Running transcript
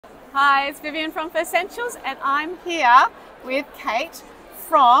Hi, it's Vivienne from Fursentials and I'm here with Kate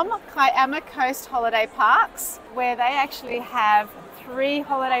from Kiama Coast Holiday Parks, where they actually have 3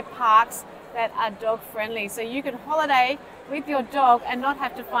 holiday parks that are dog friendly. So you can holiday with your dog and not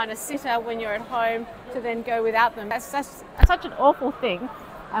have to find a sitter when you're at home to then go without them. That's such an awful thing.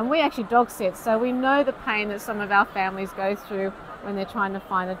 And we actually dog sit, so we know the pain that some of our families go through when they're trying to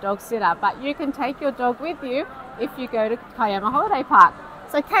find a dog sitter. But you can take your dog with you if you go to Kiama Holiday Park.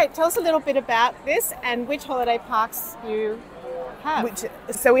 So Kate, tell us a little bit about this and which holiday parks you have.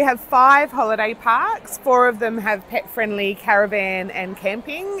 So we have 5 holiday parks. 4 of them have pet-friendly caravan and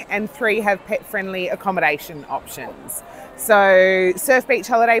camping, and 3 have pet-friendly accommodation options. So Surf Beach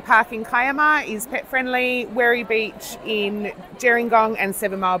Holiday Park in Kiama is pet-friendly, Werri Beach in Gerringong and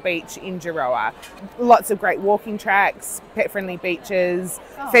 7 Mile Beach in Gerroa. Lots of great walking tracks, pet-friendly beaches,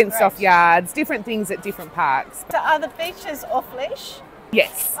 fenced-off yards, different things at different parks. So are the beaches off-leash?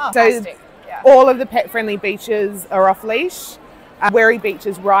 Yes. Oh, so fantastic. Yeah. All of the pet-friendly beaches are off-leash. Werri Beach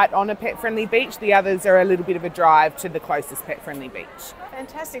is right on a pet-friendly beach. The others are a little bit of a drive to the closest pet-friendly beach.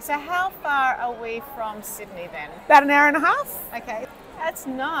 Fantastic. So how far are we from Sydney then? About an hour and a half. Okay, that's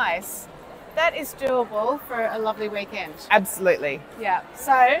nice. That is doable for a lovely weekend. Absolutely. Yeah.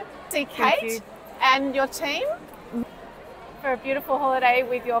 So see Kate and your team for a beautiful holiday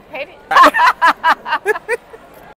with your pet.